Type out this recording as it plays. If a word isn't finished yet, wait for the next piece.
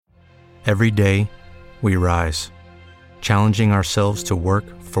Every day, we rise, challenging ourselves to work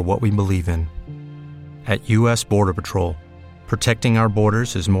for what we believe in. At U.S. Border Patrol, protecting our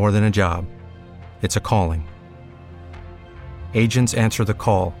borders is more than a job. It's a calling. Agents answer the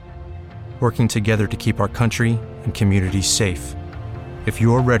call, working together to keep our country and communities safe. If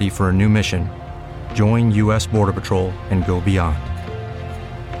you're ready for a new mission, join U.S. Border Patrol and go beyond.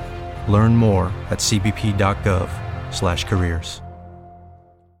 Learn more at cbp.gov/careers.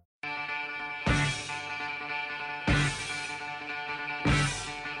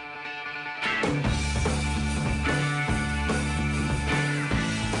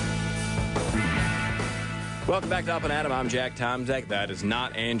 Welcome back to Up and Adam. I'm Jack Tomzak. That is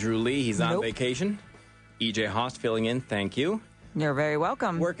not Andrew Lee. He's on vacation. EJ Haust filling in. Thank you. You're very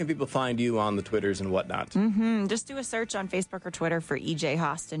welcome. Where can people find you on the Twitters and whatnot? Just do a search on Facebook or Twitter for EJ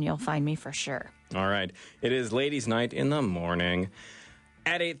Haust, and you'll find me for sure. All right. It is Ladies' Night in the morning.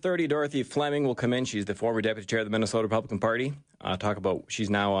 At 8:30, Dorothy Fleming will come in. She's the former deputy chair of the Minnesota Republican Party.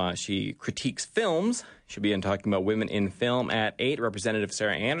 She critiques films. She'll be in talking about women in film at 8. Representative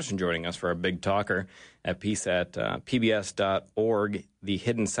Sarah Anderson joining us for a big talker at piece at pbs.org, the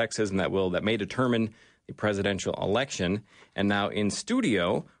hidden sexism that may determine the presidential election. And now in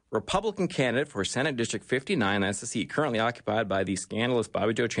studio, Republican candidate for Senate District 59, that's the seat currently occupied by the scandalous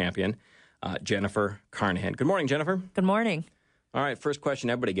Bobby Joe champion, Jennifer Carnahan. Good morning, Jennifer. Good morning. All right, first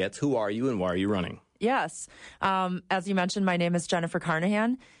question everybody gets, who are you and why are you running? Yes. As you mentioned, my name is Jennifer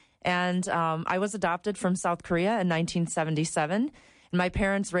Carnahan, and I was adopted from South Korea in 1977. And my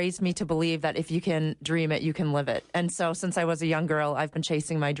parents raised me to believe that if you can dream it, you can live it. And so since I was a young girl, I've been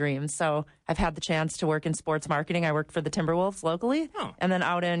chasing my dreams. So I've had the chance to work in sports marketing. I worked for the Timberwolves locally. And then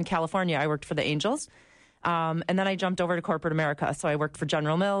out in California, I worked for the Angels. And then I jumped over to corporate America. So I worked for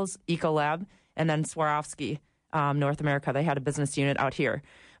General Mills, Ecolab, and then Swarovski, North America. They had a business unit out here.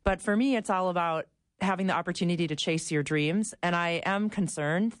 But for me, it's all about having the opportunity to chase your dreams. And I am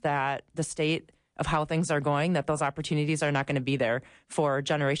concerned that the state of how things are going, that those opportunities are not going to be there for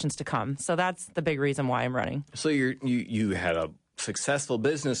generations to come. So that's the big reason why I'm running. So you had a successful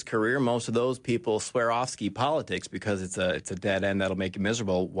business career. Most of those people Swarovski politics because it's a dead end that'll make you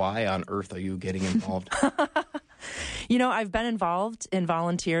miserable. Why on earth are you getting involved? I've been involved in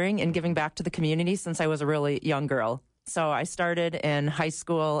volunteering and giving back to the community since I was a really young girl. So I started in high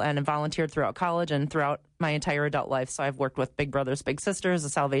school and volunteered throughout college and throughout my entire adult life. So I've worked with Big Brothers Big Sisters, the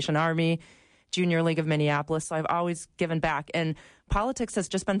Salvation Army, Junior League of Minneapolis. So I've always given back. And politics has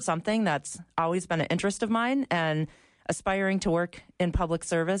just been something that's always been an interest of mine. And aspiring to work in public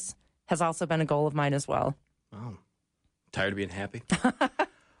service has also been a goal of mine as well. Wow. Tired of being happy?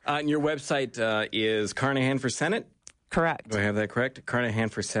 And your website is Carnahan for Senate? Correct. Do I have that correct?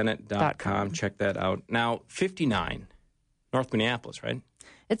 CarnahanForSenate.com. Check that out. Now, 59, North Minneapolis, right?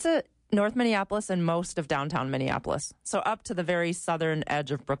 It's North Minneapolis and most of downtown Minneapolis. So up to the very southern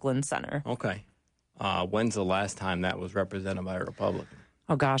edge of Brooklyn Center. Okay. When's the last time that was represented by a Republican?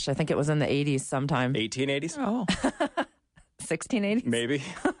 Oh, gosh, I think it was in the 80s sometime. 1880s? Oh. 1680s? Maybe.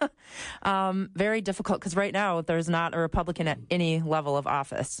 Very difficult because right now there's not a Republican at any level of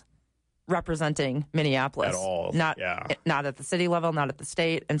office representing Minneapolis. At all. Not at the city level, not at the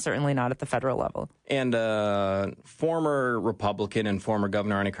state, and certainly not at the federal level. And former Republican and former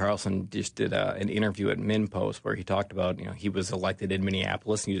Governor Arne Carlson just did an interview at MinnPost where he talked about, he was elected in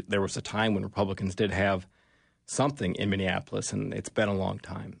Minneapolis. There was a time when Republicans did have something in Minneapolis, and it's been a long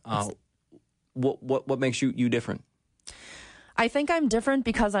time. What makes you different? I think I'm different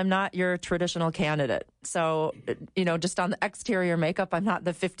because I'm not your traditional candidate. So, just on the exterior makeup, I'm not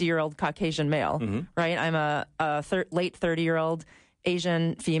the 50-year-old Caucasian male, right? I'm a late 30-year-old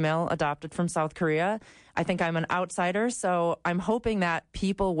Asian female adopted from South Korea. I think I'm an outsider, so I'm hoping that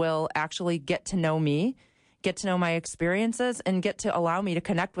people will actually get to know me, get to know my experiences, and get to allow me to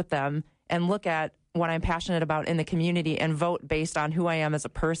connect with them and look at what I'm passionate about in the community and vote based on who I am as a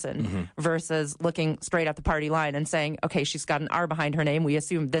person versus looking straight at the party line and saying, okay, she's got an R behind her name. We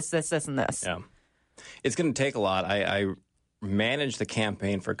assume this, and this. Yeah. It's going to take a lot. I managed the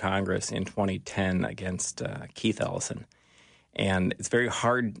campaign for Congress in 2010 against Keith Ellison. And it's very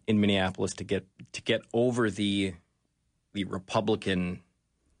hard in Minneapolis to get over the Republican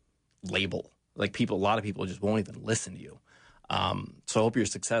label. Like a lot of people just won't even listen to you. So I hope you're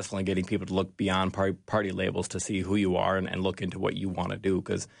successful in getting people to look beyond party labels to see who you are and look into what you want to do.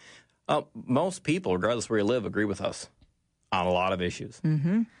 Because most people, regardless of where you live, agree with us on a lot of issues.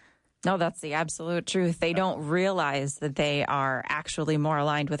 Mm-hmm. No, that's the absolute truth. They don't realize that they are actually more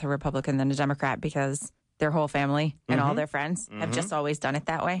aligned with a Republican than a Democrat because their whole family and all their friends have just always done it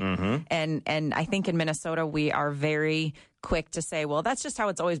that way. And I think in Minnesota, we are very quick to say, well, that's just how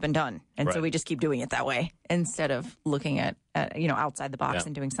it's always been done. And so we just keep doing it that way instead of looking at outside the box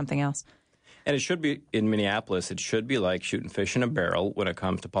and doing something else. And it should be, in Minneapolis, it should be like shooting fish in a barrel when it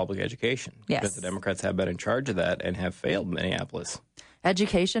comes to public education. Yes. Because the Democrats have been in charge of that and have failed Minneapolis.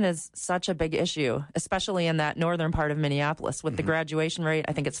 Education is such a big issue, especially in that northern part of Minneapolis. With the graduation rate,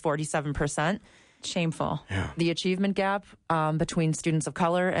 I think it's 47%. Shameful. Yeah. The achievement gap between students of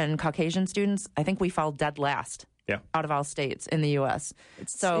color and Caucasian students, I think we fall dead last out of all states in the U.S.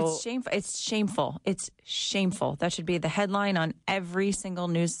 It's shameful. It's shameful. It's shameful. That should be the headline on every single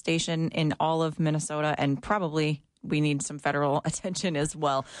news station in all of Minnesota, and probably we need some federal attention as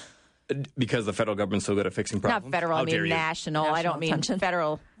well. Because the federal government's so good at fixing problems? Not federal, I mean national. I don't mean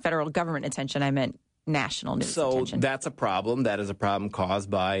federal government attention. I meant national news attention. So that's a problem. That is a problem caused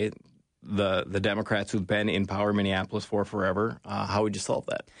by the Democrats who've been in power in Minneapolis for forever. How would you solve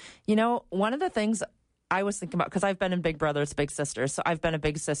that? You know, one of the things I was thinking about, because I've been in Big Brothers Big Sisters, so I've been a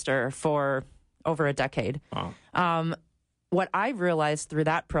big sister for over a decade. Wow. What I've realized through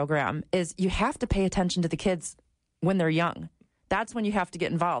that program is you have to pay attention to the kids when they're young. That's when you have to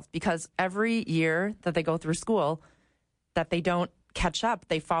get involved, because every year that they go through school, that they don't catch up,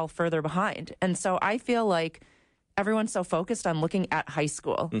 they fall further behind. And so I feel like everyone's so focused on looking at high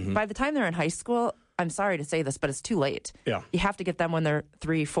school. By the time they're in high school, I'm sorry to say this, but it's too late. Yeah. You have to get them when they're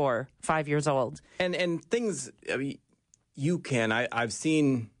 3, 4, 5 years old. And things, I mean, you can. I've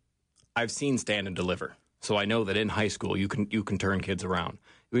seen Stand and Deliver, so I know that in high school you can turn kids around,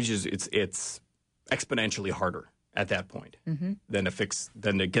 which is it's exponentially harder at that point than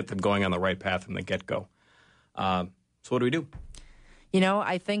to get them going on the right path from the get go. So what do we do? You know,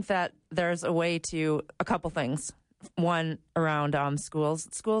 I think that there's a couple things. One, around schools.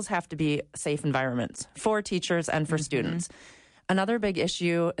 Schools have to be safe environments for teachers and for students. Another big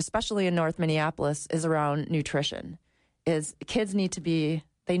issue, especially in North Minneapolis, is around nutrition. Is kids need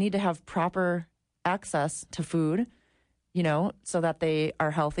to have proper access to food, you know, so that they are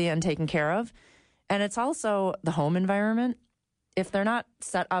healthy and taken care of. And it's also the home environment. If they're not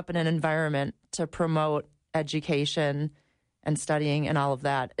set up in an environment to promote education and studying and all of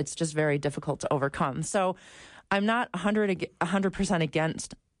that, it's just very difficult to overcome. So I'm not 100%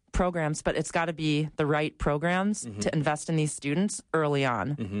 against programs, but it's got to be the right programs to invest in these students early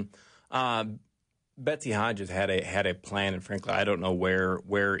on. Betsy Hodges had a plan, and frankly, I don't know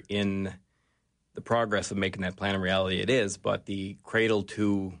where in the progress of making that plan a reality it is, but the Cradle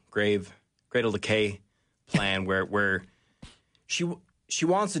to K plan, where she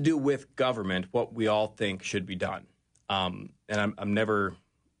wants to do with government what we all think should be done, and I'm never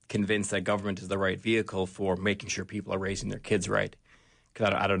convinced that government is the right vehicle for making sure people are raising their kids right.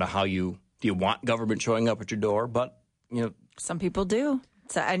 Because I don't know how do you want government showing up at your door, but you know some people do.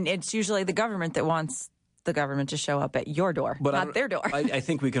 So, and it's usually the government that wants the government to show up at your door, but not their door. I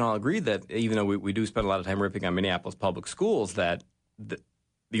think we can all agree that even though we do spend a lot of time ripping on Minneapolis public schools, that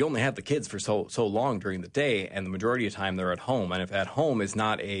you only have the kids for so long during the day, and the majority of the time they're at home. And if at home is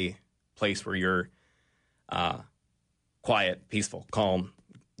not a place where you're quiet, peaceful, calm,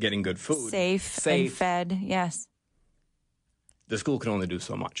 getting good food, safe and fed, yes. The school can only do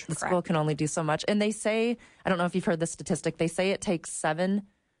so much. The school can only do so much. And they say, I don't know if you've heard this statistic, they say it takes 7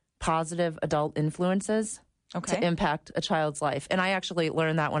 positive adult influences to impact a child's life. And I actually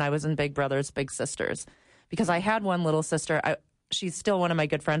learned that when I was in Big Brothers Big Sisters, because I had one little sister. She's still one of my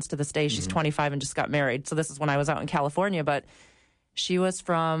good friends to this day. She's 25 and just got married. So this is when I was out in California. But she was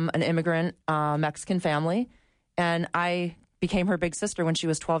from an immigrant Mexican family, and I became her big sister when she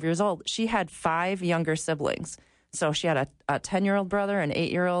was 12 years old. She had 5 younger siblings. So she had a 10-year-old brother, an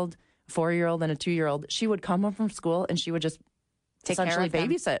 8-year-old, 4-year-old, and a 2-year-old. She would come home from school, and she would just essentially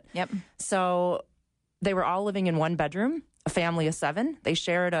babysit. Yep. So they were all living in one bedroom, a family of 7. They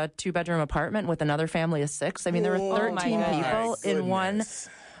shared a 2-bedroom apartment with another family of 6. I mean, there were 13 people in one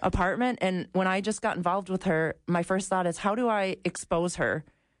apartment. And when I just got involved with her, my first thought is, how do I expose her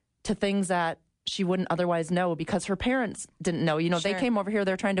to things that she wouldn't otherwise know, because her parents didn't know. You know, They came over here,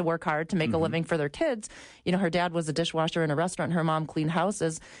 they're trying to work hard to make a living for their kids. You know, her dad was a dishwasher in a restaurant, her mom cleaned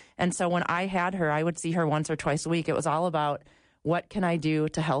houses. And so when I had her, I would see her once or twice a week. It was all about, what can I do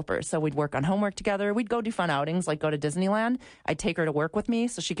to help her? So we'd work on homework together. We'd go do fun outings, like go to Disneyland. I'd take her to work with me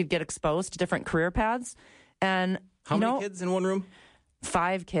so she could get exposed to different career paths. And how many kids in one room?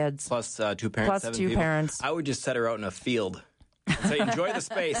 5 kids. Plus 2 parents, plus 7 2 people. Parents. I would just set her out in a field. Say, enjoy the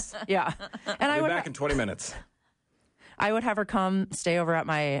space. Yeah. And I'll be back in 20 minutes. I would have her come stay over at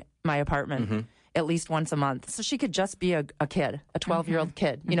my apartment at least once a month. So she could just be a kid, a 12-year-old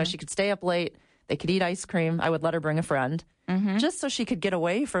kid. You know, she could stay up late. They could eat ice cream. I would let her bring a friend just so she could get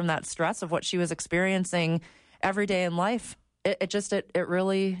away from that stress of what she was experiencing every day in life. It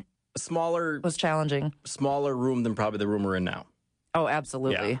really was challenging. Smaller room than probably the room we're in now. Oh,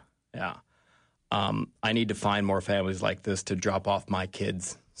 absolutely. Yeah. I need to find more families like this to drop off my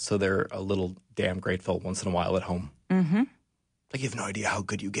kids so they're a little damn grateful once in a while at home. Mm-hmm. Like, you have no idea how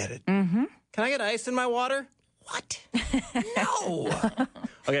good you get it. Mm-hmm. Can I get ice in my water? What? No.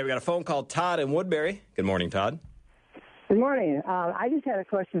 Okay, we got a phone call. Todd in Woodbury. Good morning, Todd. Good morning. I just had a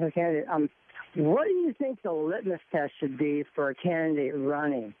question for the candidate. What do you think the litmus test should be for a candidate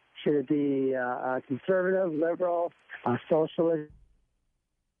running? Should it be a conservative, liberal, a socialist?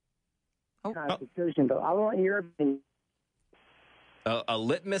 Constitution, but I want your opinion. A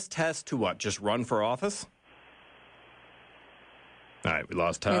litmus test to what? Just run for office? All right, we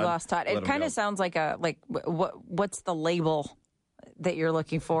lost Todd. It kind of sounds like what's the label that you're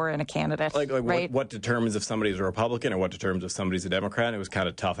looking for in a candidate? Like right? what determines if somebody's a Republican or what determines if somebody's a Democrat? It was kind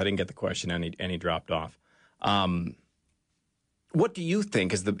of tough. I didn't get the question, and he dropped off. What do you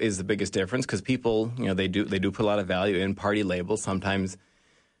think is the biggest difference? Because people, they do put a lot of value in party labels. Sometimes,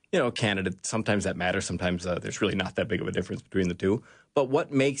 candidates, sometimes that matters. Sometimes there's really not that big of a difference between the two. But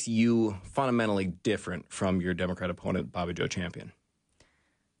what makes you fundamentally different from your Democrat opponent, Bobby Joe Champion?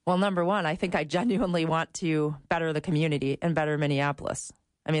 Well, number one, I think I genuinely want to better the community and better Minneapolis.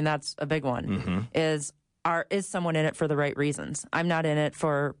 I mean, that's a big one. Mm-hmm. Is someone in it for the right reasons? I'm not in it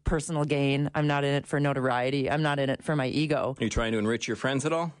for personal gain. I'm not in it for notoriety. I'm not in it for my ego. Are you trying to enrich your friends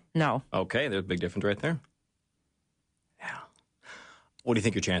at all? No. Okay, there's a big difference right there. Yeah. What do you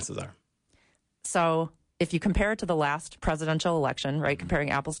think your chances are? So if you compare it to the last presidential election, right,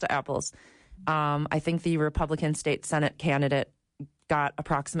 comparing apples to apples, I think the Republican state Senate candidate got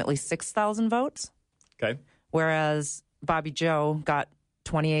approximately 6,000 votes. Okay. Whereas Bobby Joe got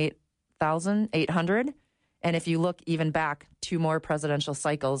 28,800. And if you look even back 2 more presidential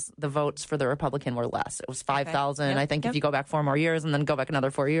cycles, the votes for the Republican were less. It was 5,000. Okay. Yep. I think if you go back 4 more years and then go back another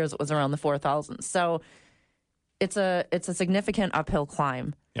 4 years, it was around the 4,000. So it's a significant uphill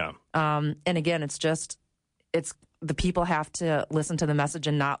climb. Yeah. And again, it's the people have to listen to the message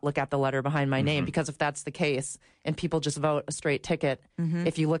and not look at the letter behind my name, because if that's the case and people just vote a straight ticket,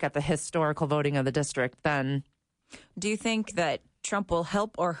 if you look at the historical voting of the district, then... Do you think that Trump will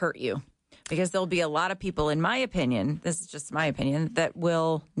help or hurt you? Because there'll be a lot of people, in my opinion, this is just my opinion, that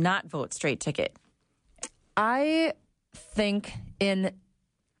will not vote straight ticket. I think in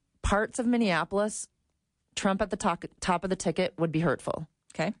parts of Minneapolis, Trump at the top of the ticket would be hurtful.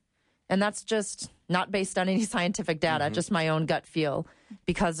 Okay. And that's just not based on any scientific data, just my own gut feel,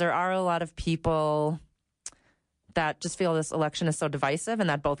 because there are a lot of people that just feel this election is so divisive and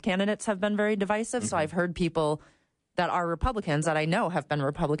that both candidates have been very divisive. So I've heard people that are Republicans that I know have been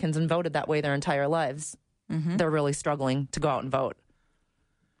Republicans and voted that way their entire lives. They're really struggling to go out and vote.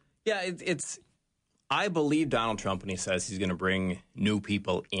 Yeah, I believe Donald Trump when he says he's going to bring new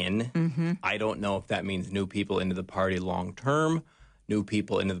people in. I don't know if that means new people into the party long term, new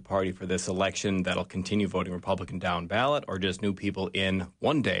people into the party for this election that'll continue voting Republican down ballot, or just new people in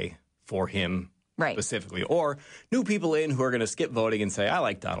one day for him specifically, or new people in who are going to skip voting and say, I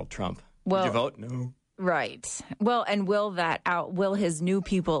like Donald Trump. Did you vote? No. Right. Well, and will his new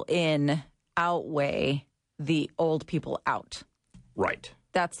people in outweigh the old people out? Right.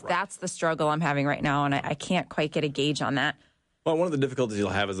 That's the struggle I'm having right now, and I can't quite get a gauge on that. Well, one of the difficulties you'll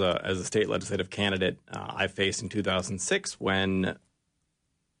have as a state legislative candidate I faced in 2006 when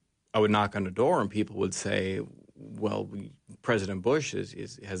I would knock on the door and people would say, well, President Bush has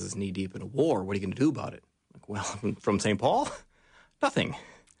his knee deep in a war. What are you going to do about it? Like, well, I'm from St. Paul? Nothing.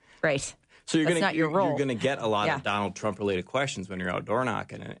 Right. So you're going to get a lot of Donald Trump related questions when you're out door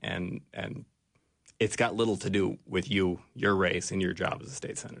knocking, and it's got little to do with your race and your job as a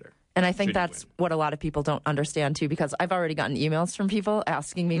state senator. And I think that's what a lot of people don't understand too, because I've already gotten emails from people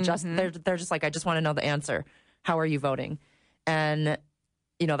asking me they're just like, I just want to know the answer. How are you voting? And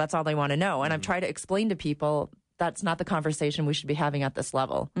that's all they want to know. And I've tried to explain to people that's not the conversation we should be having at this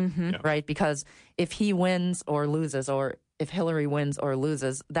level, right? Because if he wins or loses, or if Hillary wins or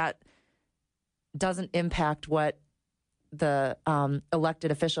loses, that doesn't impact what the elected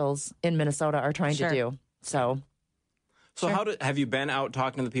officials in Minnesota are trying to do. So have you been out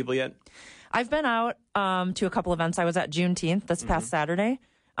talking to the people yet? I've been out to a couple events. I was at Juneteenth this past Saturday.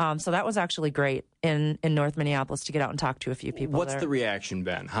 So that was actually great in North Minneapolis to get out and talk to a few people. What's the reaction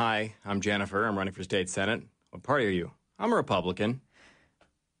been? Hi, I'm Jennifer. I'm running for state senate. What party are you? I'm a Republican.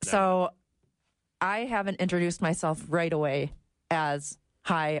 So I haven't introduced myself right away as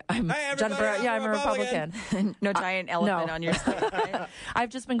Hi, I'm Jennifer. Yeah, I'm a Republican. No giant elephant on your stage, right? I've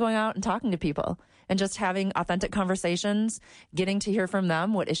just been going out and talking to people and just having authentic conversations, getting to hear from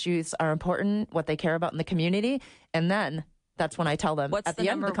them what issues are important, what they care about in the community. And then that's when I tell them at the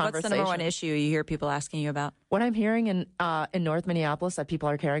end of the conversation. What's the number one issue you hear people asking you about? What I'm hearing in North Minneapolis that people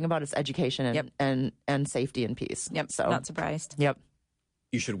are caring about is education and safety and peace. Yep, so not surprised. Yep.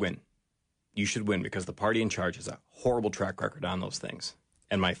 You should win. You should win because the party in charge has a horrible track record on those things.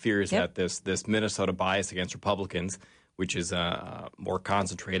 And my fear is that this Minnesota bias against Republicans, which is more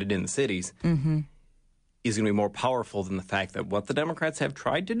concentrated in the cities, is going to be more powerful than the fact that what the Democrats have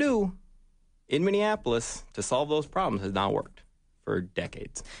tried to do in Minneapolis to solve those problems has not worked for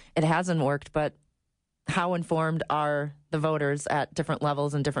decades. It hasn't worked, but how informed are the voters at different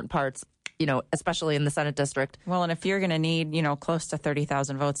levels and different parts, especially in the Senate district? Well, and if you're going to need, close to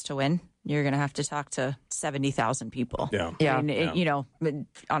 30,000 votes to win, you're going to have to talk to 70,000 people. Yeah. I mean,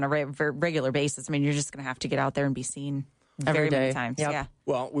 on a regular basis. I mean, you're just going to have to get out there and be seen very many times. Yep. Yeah.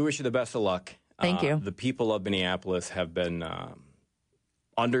 Well, we wish you the best of luck. Thank you. The people of Minneapolis have been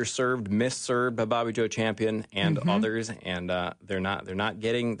underserved, misserved by Bobby Joe Champion and others, and they're not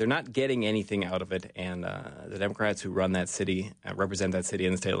getting anything out of it. And the Democrats who run that city, represent that city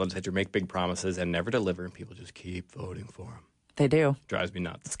in the state legislature, make big promises and never deliver, and people just keep voting for them. They do. Drives me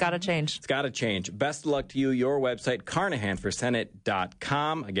nuts. It's got to change. It's got to change. Best of luck to you. Your website,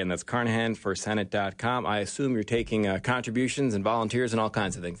 CarnahanForSenate.com. Again, that's CarnahanForSenate.com. I assume you're taking contributions and volunteers and all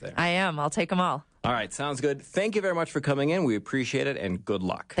kinds of things there. I am. I'll take them all. All right. Sounds good. Thank you very much for coming in. We appreciate it, and good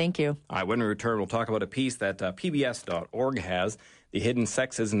luck. Thank you. All right. When we return, we'll talk about a piece that PBS.org has, the hidden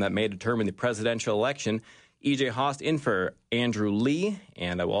sexism that may determine the presidential election. E.J. Haust in for Andrew Lee,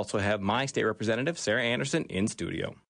 and I will also have my state representative, Sarah Anderson, in studio.